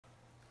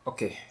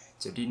Oke,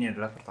 jadi ini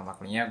adalah pertama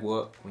kalinya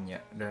gue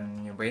punya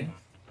dan nyobain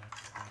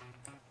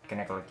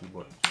mechanical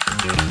keyboard.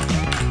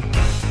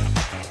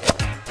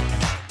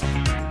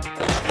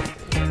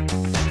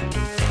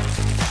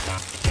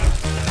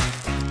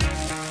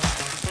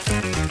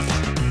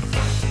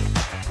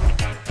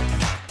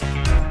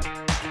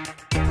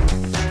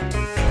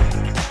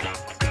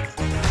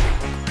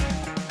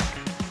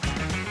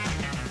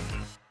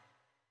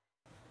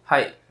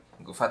 Hai,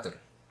 gue Fitur,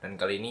 dan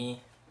kali ini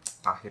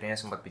akhirnya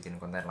sempat bikin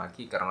konten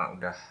lagi karena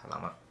udah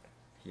lama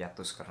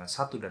hiatus karena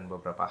satu dan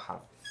beberapa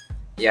hal.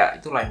 Ya,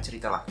 itu lain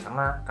cerita lah,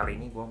 karena kali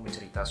ini gue mau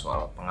cerita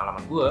soal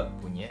pengalaman gue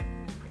punya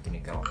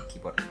mechanical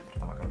keyboard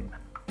pertama kali.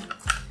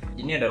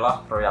 Ini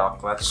adalah Royal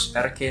Kludge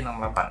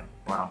RK68,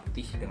 warna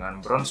putih dengan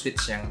brown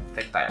switch yang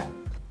tactile.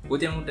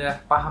 Buat yang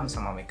udah paham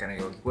sama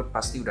mechanical keyboard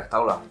pasti udah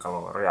tau lah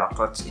kalau Royal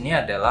Kludge ini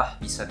adalah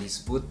bisa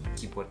disebut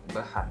keyboard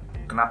bahan.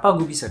 Kenapa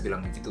gue bisa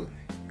bilang begitu?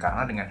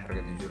 Karena dengan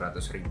harga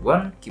 700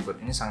 ribuan,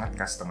 keyboard ini sangat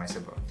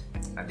customizable.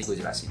 Nanti gue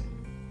jelasin.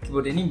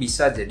 Keyboard ini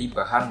bisa jadi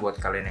bahan buat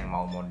kalian yang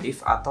mau modif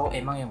atau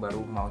emang yang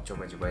baru mau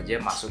coba-coba aja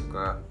masuk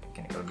ke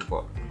mechanical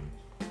keyboard.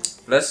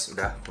 Plus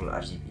udah full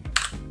RGB.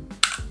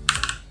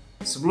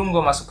 Sebelum gue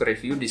masuk ke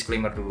review,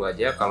 disclaimer dulu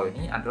aja kalau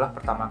ini adalah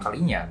pertama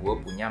kalinya gue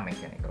punya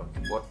mechanical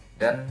keyboard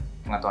dan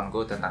pengetahuan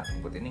gue tentang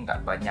keyboard ini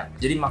nggak banyak.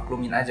 Jadi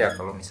maklumin aja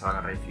kalau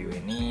misalkan review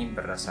ini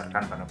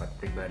berdasarkan pendapat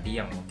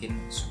pribadi yang mungkin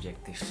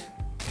subjektif.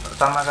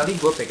 Pertama kali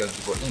gue pegang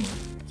keyboard ini,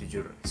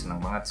 jujur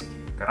seneng banget sih.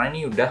 Karena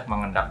ini udah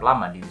mengendap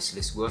lama di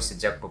wishlist gue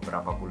sejak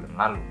beberapa bulan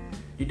lalu.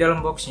 Di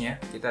dalam boxnya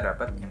kita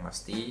dapat yang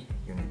pasti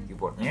unit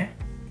keyboardnya,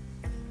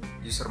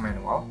 user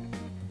manual,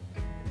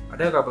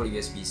 ada kabel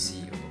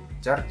USB-C untuk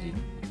charging,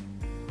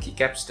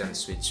 keycaps dan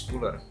switch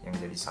puller yang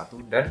jadi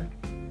satu dan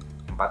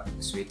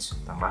 4 switch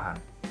tambahan.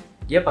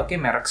 Dia pakai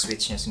merek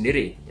switchnya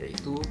sendiri,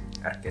 yaitu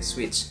RK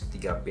switch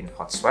 3 pin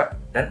hot swap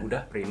dan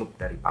udah preloop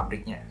dari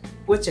pabriknya.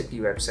 Gue cek di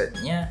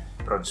websitenya,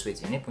 brown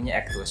switch ini punya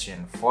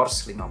actuation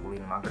force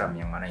 55 gram,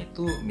 yang mana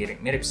itu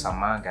mirip-mirip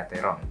sama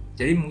Gateron.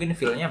 Jadi mungkin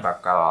feel-nya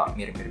bakal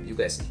mirip-mirip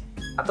juga sih.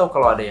 Atau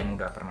kalau ada yang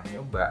udah pernah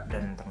nyoba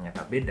dan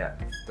ternyata beda,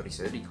 tulis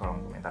aja di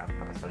kolom komentar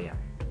pendapat kalian.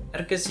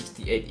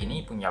 RK68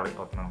 ini punya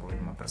layout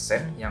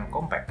 65% yang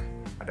compact.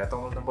 Ada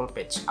tombol-tombol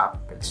page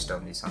up, page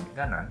down di samping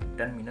kanan,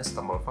 dan minus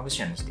tombol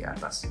functions di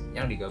atas,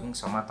 yang digabung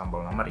sama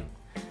tombol numerik.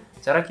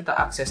 Cara kita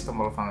akses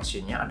tombol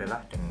functionnya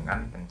adalah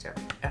dengan pencet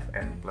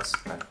FN plus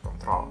flight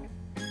control.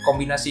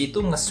 Kombinasi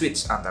itu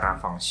nge-switch antara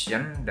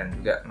function dan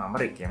juga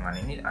numerik, yang mana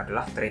ini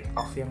adalah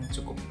trade-off yang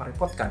cukup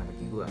merepotkan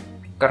bagi gue.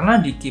 Karena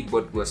di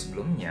keyboard gue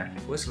sebelumnya,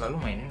 gue selalu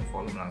mainin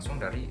volume langsung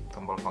dari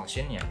tombol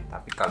functionnya,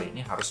 tapi kali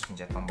ini harus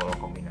pencet tombol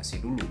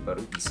kombinasi dulu,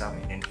 baru bisa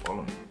mainin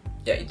volume.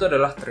 Ya, itu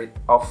adalah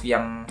trade-off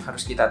yang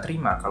harus kita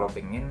terima kalau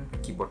pengen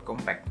keyboard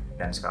compact,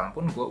 dan sekarang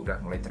pun gue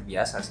udah mulai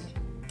terbiasa sih.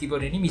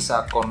 Keyboard ini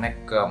bisa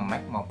connect ke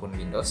Mac maupun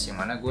Windows,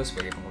 yang mana gue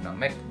sebagai pengguna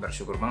Mac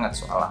bersyukur banget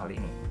soal hal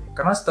ini.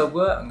 Karena setahu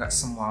gue, nggak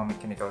semua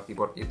mechanical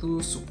keyboard itu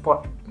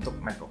support untuk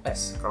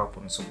macOS.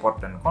 Kalaupun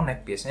support dan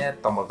connect, biasanya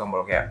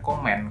tombol-tombol kayak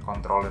command,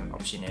 control, dan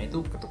optionnya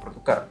itu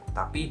ketukar-tukar.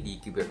 Tapi di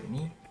keyboard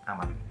ini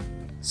aman.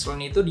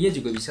 Selain itu, dia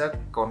juga bisa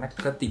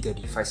connect ke 3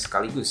 device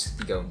sekaligus.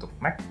 3 untuk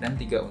Mac dan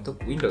 3 untuk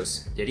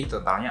Windows. Jadi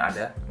totalnya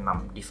ada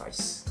 6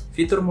 device.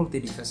 Fitur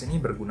multi-device ini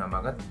berguna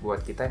banget buat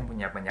kita yang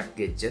punya banyak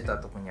gadget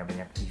atau punya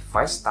banyak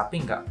device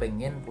tapi nggak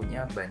pengen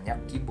punya banyak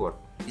keyboard.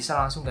 Bisa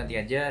langsung ganti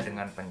aja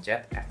dengan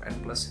pencet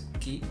FN plus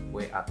key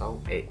W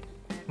atau E.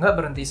 Nggak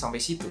berhenti sampai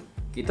situ.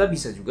 Kita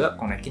bisa juga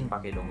konekin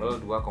pakai dongle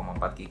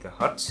 2,4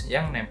 GHz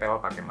yang nempel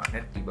pakai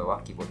magnet di bawah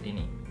keyboard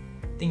ini.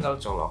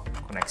 Tinggal colok,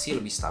 koneksi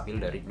lebih stabil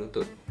dari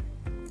Bluetooth.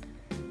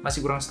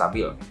 Masih kurang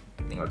stabil,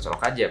 tinggal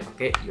colok aja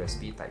pakai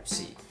USB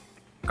Type-C.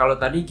 Kalau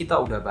tadi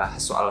kita udah bahas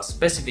soal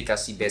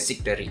spesifikasi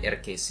basic dari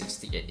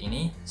RK68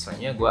 ini,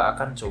 selanjutnya gue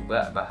akan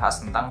coba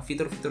bahas tentang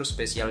fitur-fitur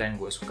spesial yang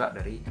gue suka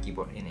dari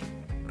keyboard ini.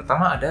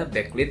 Pertama ada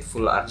backlit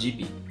full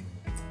RGB.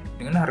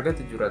 Dengan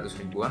harga 700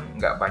 ribuan,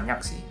 nggak banyak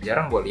sih.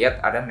 Jarang gue lihat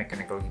ada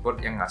mechanical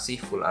keyboard yang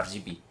ngasih full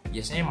RGB.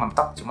 Biasanya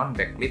mentok cuman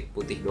backlit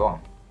putih doang.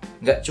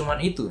 Nggak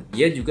cuman itu,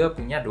 dia juga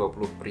punya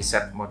 20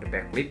 preset mode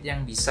backlit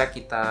yang bisa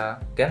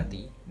kita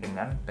ganti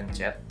dengan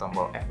pencet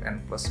tombol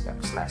FN plus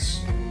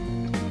backslash.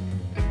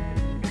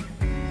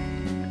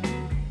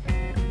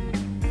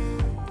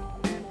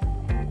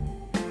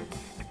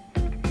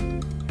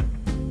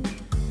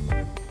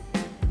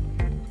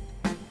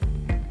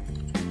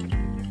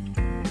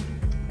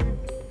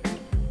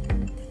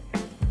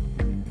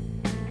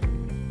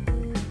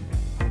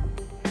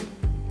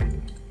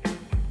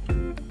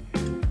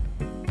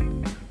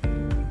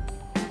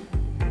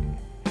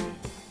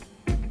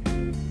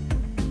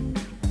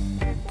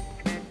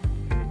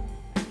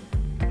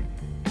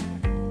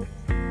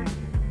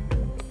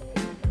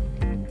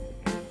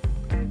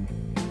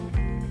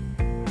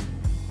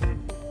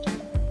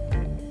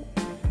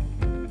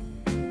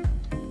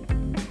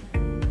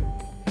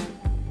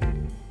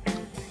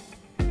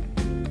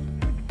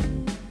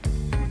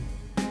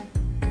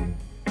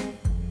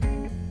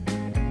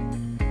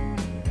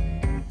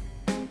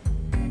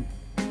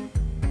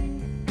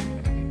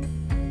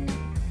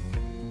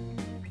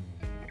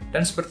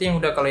 Dan seperti yang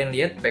udah kalian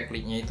lihat,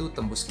 backlinknya itu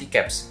tembus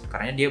keycaps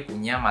karena dia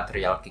punya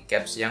material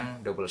keycaps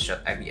yang double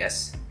shot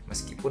ABS.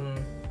 Meskipun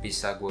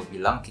bisa gue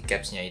bilang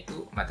keycapsnya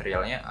itu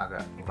materialnya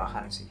agak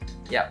murahan sih.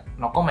 Ya,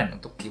 no comment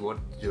untuk keyboard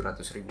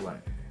 700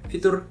 ribuan.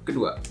 Fitur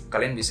kedua,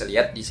 kalian bisa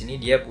lihat di sini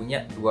dia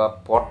punya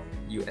dua port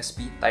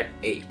USB Type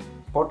A.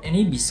 Port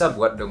ini bisa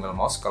buat dongle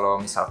mouse kalau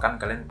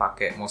misalkan kalian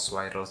pakai mouse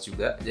wireless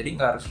juga, jadi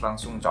nggak harus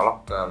langsung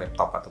colok ke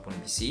laptop ataupun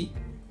PC.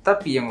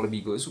 Tapi yang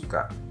lebih gue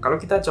suka, kalau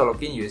kita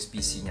colokin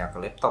USB-C-nya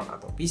ke laptop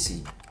atau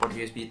PC, port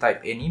USB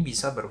Type A ini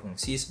bisa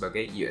berfungsi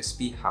sebagai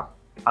USB hub.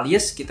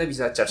 Alias kita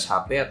bisa charge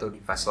HP atau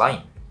device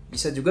lain.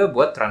 Bisa juga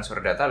buat transfer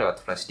data lewat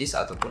flash disk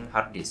ataupun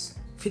hard disk.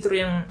 Fitur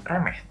yang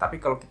remeh, tapi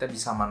kalau kita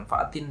bisa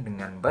manfaatin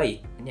dengan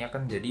baik, ini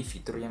akan jadi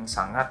fitur yang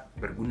sangat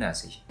berguna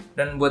sih.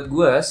 Dan buat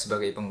gue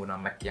sebagai pengguna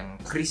Mac yang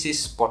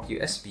krisis port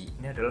USB,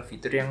 ini adalah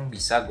fitur yang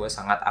bisa gue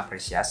sangat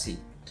apresiasi.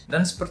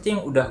 Dan seperti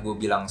yang udah gue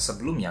bilang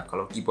sebelumnya,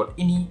 kalau keyboard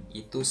ini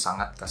itu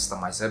sangat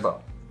customizable.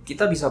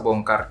 Kita bisa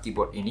bongkar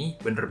keyboard ini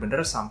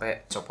bener-bener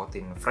sampai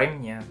copotin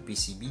frame-nya,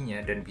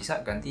 PCB-nya, dan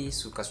bisa ganti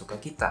suka-suka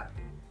kita.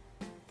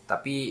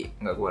 Tapi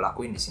nggak gue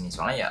lakuin di sini,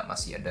 soalnya ya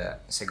masih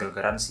ada segel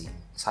garansi.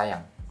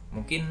 Sayang.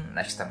 Mungkin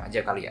next time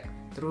aja kali ya.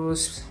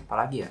 Terus,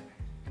 apalagi ya?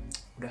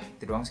 Udah,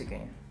 itu doang sih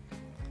kayaknya.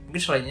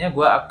 Mungkin selanjutnya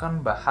gue akan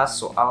bahas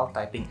soal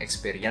typing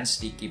experience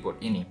di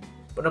keyboard ini.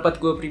 Pendapat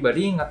gue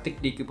pribadi,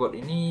 ngetik di keyboard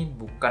ini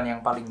bukan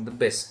yang paling the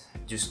best.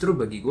 Justru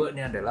bagi gue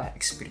ini adalah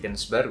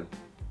experience baru.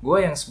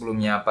 Gue yang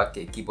sebelumnya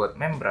pakai keyboard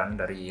membran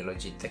dari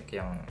Logitech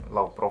yang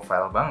low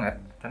profile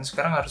banget, dan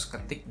sekarang harus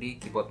ketik di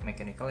keyboard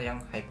mechanical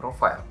yang high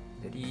profile.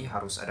 Jadi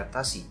harus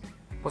adaptasi.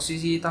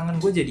 Posisi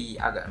tangan gue jadi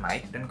agak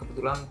naik, dan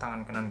kebetulan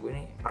tangan kanan gue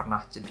ini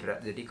pernah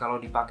cedera. Jadi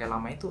kalau dipakai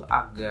lama itu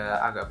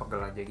agak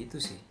pegel aja gitu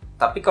sih.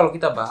 Tapi kalau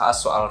kita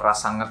bahas soal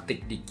rasa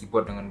ngetik di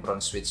keyboard dengan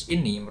brown switch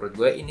ini, menurut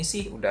gue ini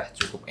sih udah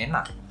cukup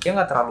enak. Dia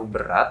nggak terlalu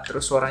berat,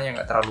 terus suaranya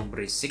nggak terlalu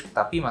berisik,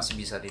 tapi masih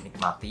bisa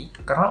dinikmati.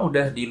 Karena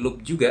udah di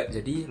loop juga,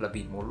 jadi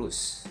lebih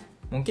mulus.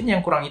 Mungkin yang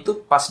kurang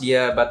itu pas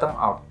dia bottom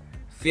out.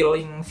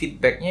 Feeling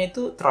feedbacknya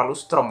itu terlalu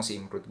strong sih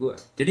menurut gue.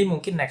 Jadi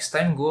mungkin next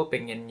time gue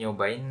pengen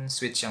nyobain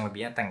switch yang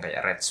lebih enteng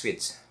kayak red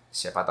switch.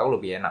 Siapa tahu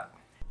lebih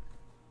enak.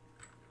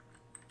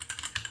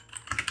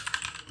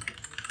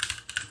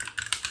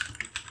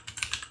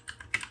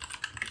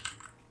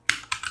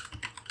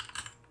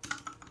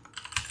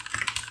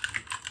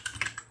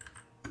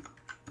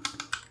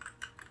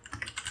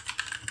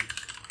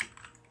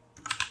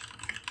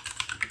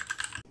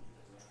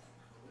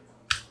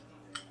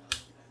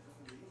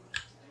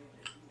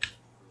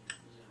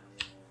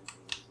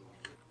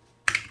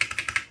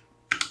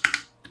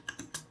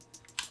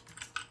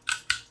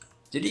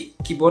 Jadi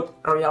keyboard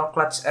Royal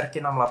Kludge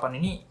RK68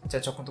 ini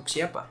cocok untuk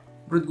siapa?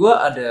 Menurut gue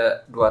ada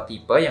dua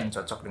tipe yang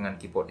cocok dengan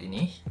keyboard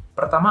ini.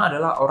 Pertama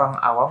adalah orang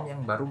awam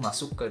yang baru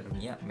masuk ke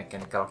dunia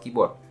mechanical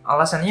keyboard.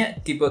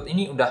 Alasannya keyboard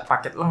ini udah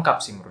paket lengkap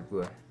sih menurut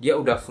gue. Dia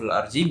udah full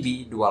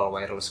RGB, dual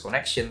wireless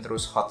connection,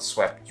 terus hot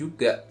swap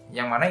juga.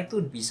 Yang mana itu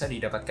bisa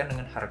didapatkan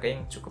dengan harga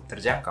yang cukup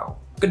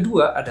terjangkau.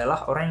 Kedua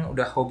adalah orang yang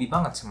udah hobi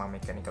banget sama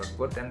mechanical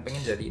keyboard dan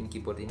pengen jadiin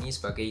keyboard ini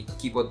sebagai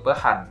keyboard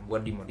bahan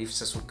buat dimodif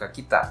sesuka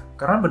kita.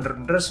 Karena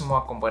bener-bener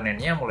semua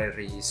komponennya mulai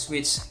dari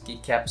switch,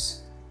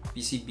 keycaps,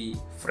 PCB,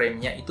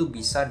 frame-nya itu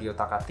bisa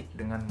diotak-atik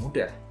dengan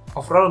mudah.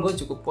 Overall gue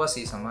cukup puas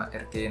sih sama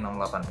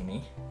RK68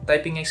 ini.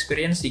 Typing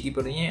experience di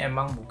keyboard ini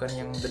emang bukan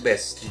yang the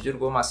best. Jujur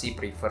gue masih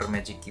prefer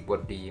Magic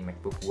Keyboard di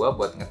MacBook gue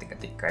buat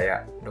ngetik-ngetik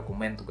kayak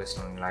dokumen, tugas,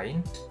 dan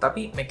lain-lain.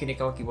 Tapi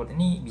mechanical keyboard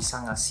ini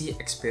bisa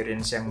ngasih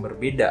experience yang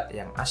berbeda,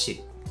 yang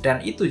asyik. Dan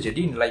itu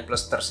jadi nilai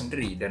plus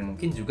tersendiri dan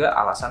mungkin juga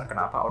alasan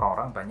kenapa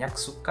orang-orang banyak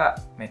suka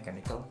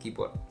mechanical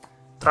keyboard.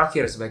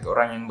 Terakhir, sebagai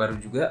orang yang baru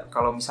juga,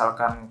 kalau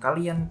misalkan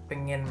kalian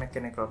pengen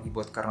mechanical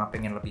keyboard karena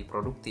pengen lebih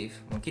produktif,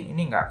 mungkin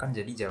ini nggak akan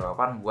jadi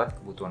jawaban buat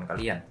kebutuhan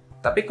kalian.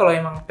 Tapi kalau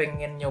emang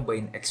pengen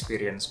nyobain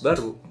experience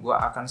baru, gue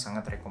akan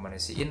sangat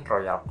rekomendasiin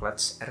Royal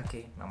Kludge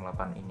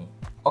RK68 ini.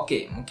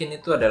 Oke, mungkin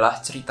itu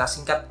adalah cerita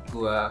singkat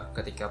gue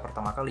ketika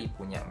pertama kali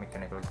punya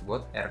mechanical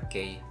keyboard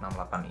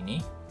RK68 ini.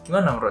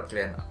 Gimana menurut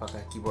kalian?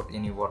 Apakah keyboard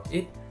ini worth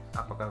it?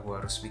 Apakah gue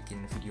harus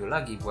bikin video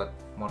lagi buat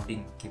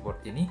modding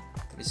keyboard ini?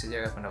 Tulis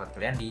saja pendapat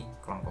kalian di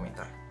kolom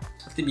komentar.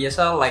 Seperti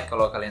biasa, like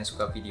kalau kalian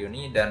suka video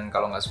ini, dan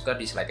kalau nggak suka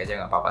dislike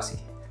aja nggak apa-apa sih.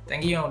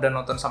 Thank you yang udah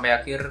nonton sampai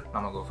akhir.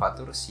 Nama gue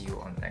Fitur, see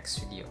you on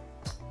next video.